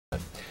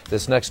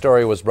This next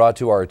story was brought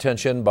to our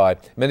attention by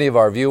many of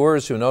our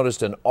viewers who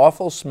noticed an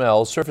awful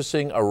smell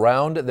surfacing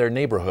around their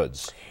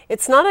neighborhoods.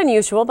 It's not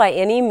unusual by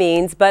any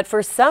means, but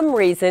for some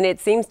reason it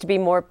seems to be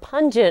more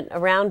pungent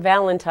around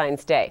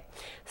Valentine's Day.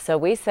 So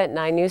we sent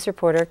 9 News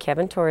reporter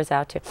Kevin Torres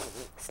out to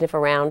sniff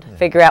around,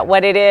 figure out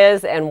what it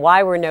is and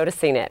why we're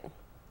noticing it.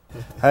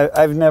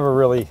 I've never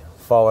really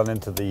fallen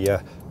into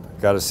the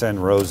gotta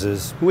send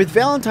roses. With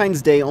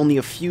Valentine's Day only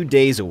a few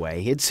days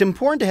away, it's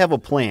important to have a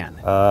plan.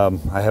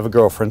 I have a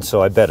girlfriend,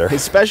 so I better.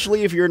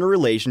 Especially if you're in a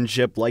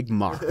relationship like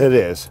Mark. It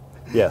is,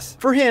 yes.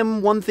 For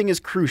him, one thing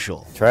is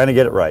crucial. Trying to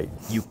get it right.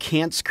 You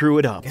can't screw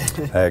it up.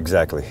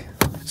 Exactly.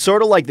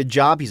 Sort of like the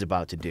job he's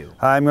about to do.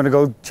 I'm gonna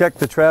go check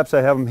the traps.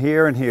 I have them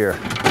here and here.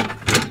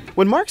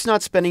 When Mark's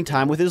not spending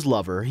time with his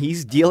lover,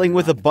 he's dealing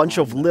with a bunch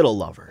of little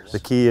lovers. The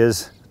key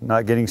is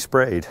not getting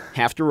sprayed.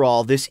 After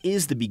all, this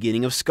is the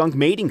beginning of skunk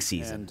mating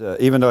season. And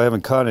even though I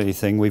haven't caught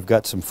anything, we've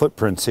got some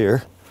footprints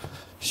here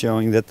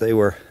showing that they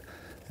were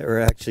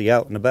actually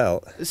out and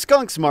about.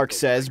 Skunks, Mark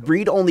says,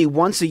 breed only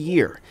once a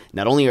year.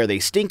 Not only are they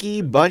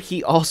stinky, but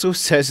he also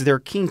says they're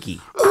kinky.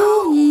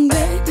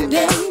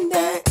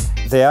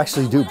 They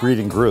actually do breed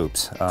in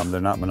groups.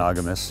 They're not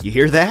monogamous. You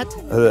hear that?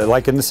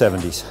 Like in the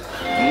 70s.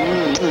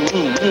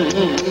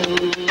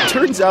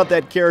 Turns out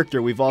that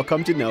character we've all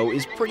come to know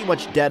is pretty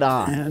much dead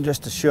on. And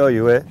just to show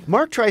you it.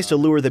 Mark tries to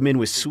lure them in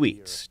with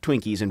sweets.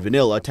 Twinkies and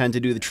vanilla tend to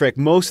do the trick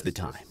most of the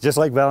time. Just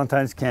like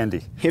Valentine's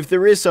candy. If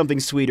there is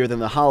something sweeter than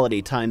the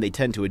holiday time they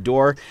tend to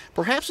adore,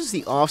 perhaps it's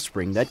the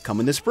offspring that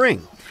come in the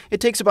spring. It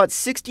takes about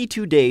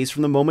 62 days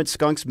from the moment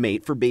skunks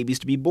mate for babies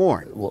to be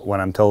born. What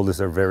I'm told is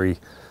they're very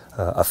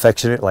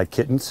affectionate, like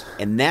kittens.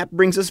 And that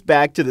brings us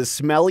back to the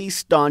smelly,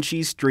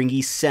 staunchy,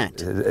 stringy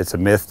scent. It's a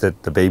myth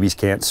that the babies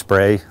can't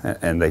spray,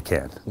 and they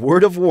can.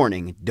 Word of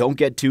warning, don't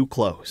get too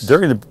close.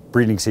 During the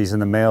breeding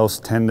season, the males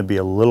tend to be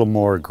a little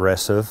more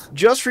aggressive.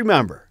 Just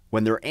remember,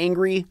 when they're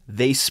angry,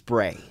 they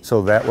spray.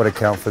 So that would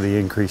account for the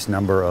increased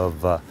number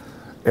of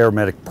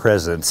aromatic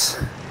presents.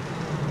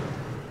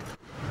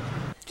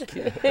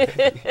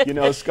 You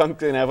know, skunk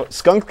can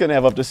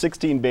have up to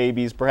 16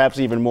 babies, perhaps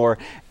even more.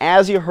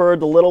 As you heard,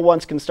 the little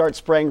ones can start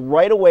spraying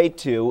right away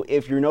too.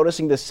 If you're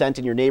noticing the scent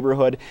in your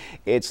neighborhood,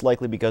 it's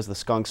likely because the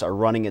skunks are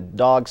running at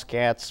dogs,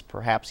 cats,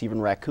 perhaps even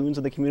raccoons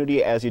in the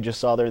community, as you just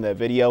saw there in that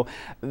video.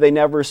 They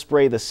never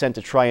spray the scent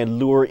to try and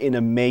lure in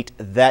a mate.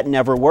 That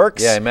never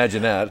works. Yeah,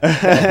 imagine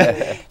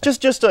that.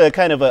 just a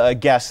kind of a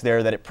guess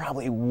there that it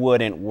probably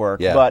wouldn't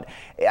work. Yeah. But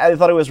I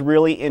thought it was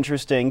really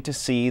interesting to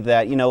see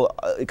that, you know,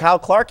 Kyle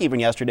Clark even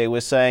yesterday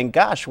was saying,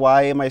 gosh,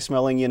 why am I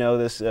smelling, you know,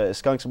 this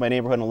skunks in my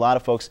neighborhood? And a lot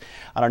of folks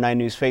on our 9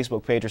 News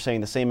Facebook page are saying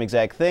the same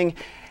exact thing.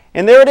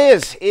 And there it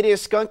is. It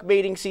is skunk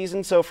mating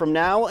season. So from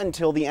now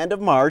until the end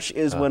of March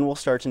is when we'll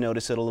start to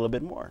notice it a little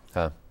bit more.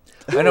 I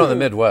know in the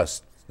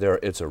Midwest,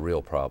 it's a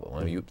real problem.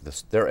 I mean,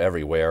 they're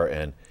everywhere,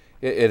 and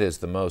it is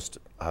the most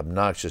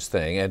obnoxious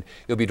thing. And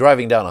you'll be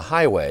driving down a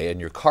highway,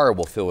 and your car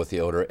will fill with the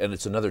odor, and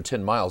it's another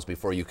 10 miles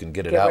before you can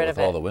get it out with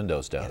all the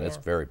windows down. Yeah. It's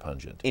very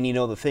pungent. And you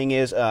know, the thing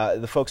is,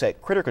 the folks at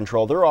Critter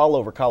Control, they're all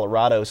over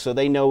Colorado, so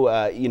they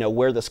know, you know,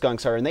 where the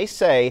skunks are. And they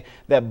say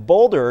that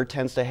Boulder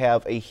tends to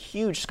have a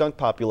huge skunk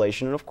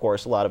population, and of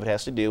course, a lot of it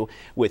has to do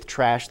with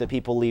trash that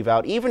people leave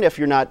out. Even if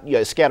you're not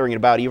scattering it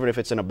about, even if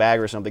it's in a bag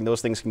or something,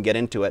 those things can get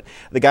into it.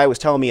 The guy was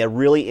telling me a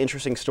really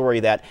interesting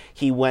story that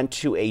he went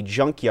to a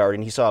junkyard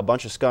and he saw a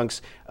bunch of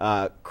skunks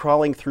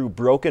crawling through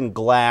broken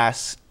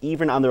glass,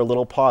 even on their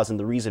little paws, and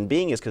the reason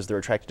being is because they're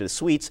attracted to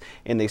sweets,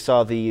 and they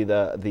saw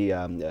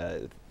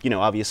the you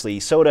know, obviously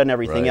soda and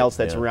everything else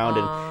that's around,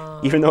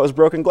 and even though it's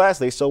broken glass,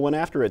 they still went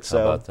after it. So,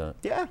 how about that?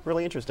 Yeah,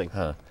 really interesting.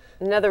 Huh.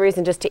 Another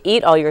reason just to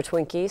eat all your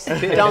Twinkies.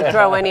 Don't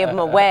throw any of them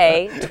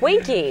away.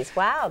 Twinkies,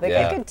 wow, they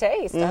got good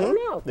taste. I don't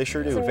know. They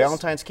sure do.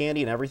 Valentine's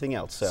candy and everything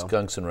else. So.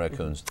 Skunks and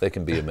raccoons, they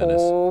can be a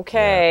menace.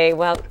 Okay,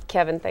 well,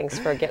 Kevin, thanks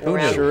for getting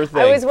around. Sure thing.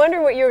 I was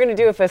wondering what you were going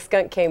to do if a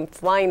skunk came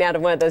flying out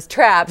of one of those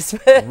traps.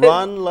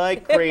 Run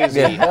like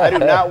crazy. I do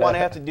not want to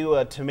have to do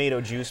a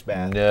tomato juice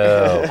bath.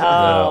 No, no.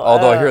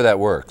 Although I hear that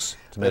works.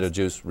 Tomato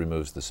juice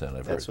removes the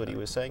scent. That's what he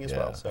was saying as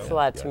well. So. It's a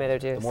lot of tomato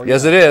juice.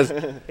 Yes, it is.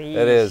 It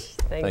is.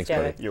 Thanks,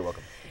 Kevin. You're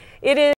welcome. It is.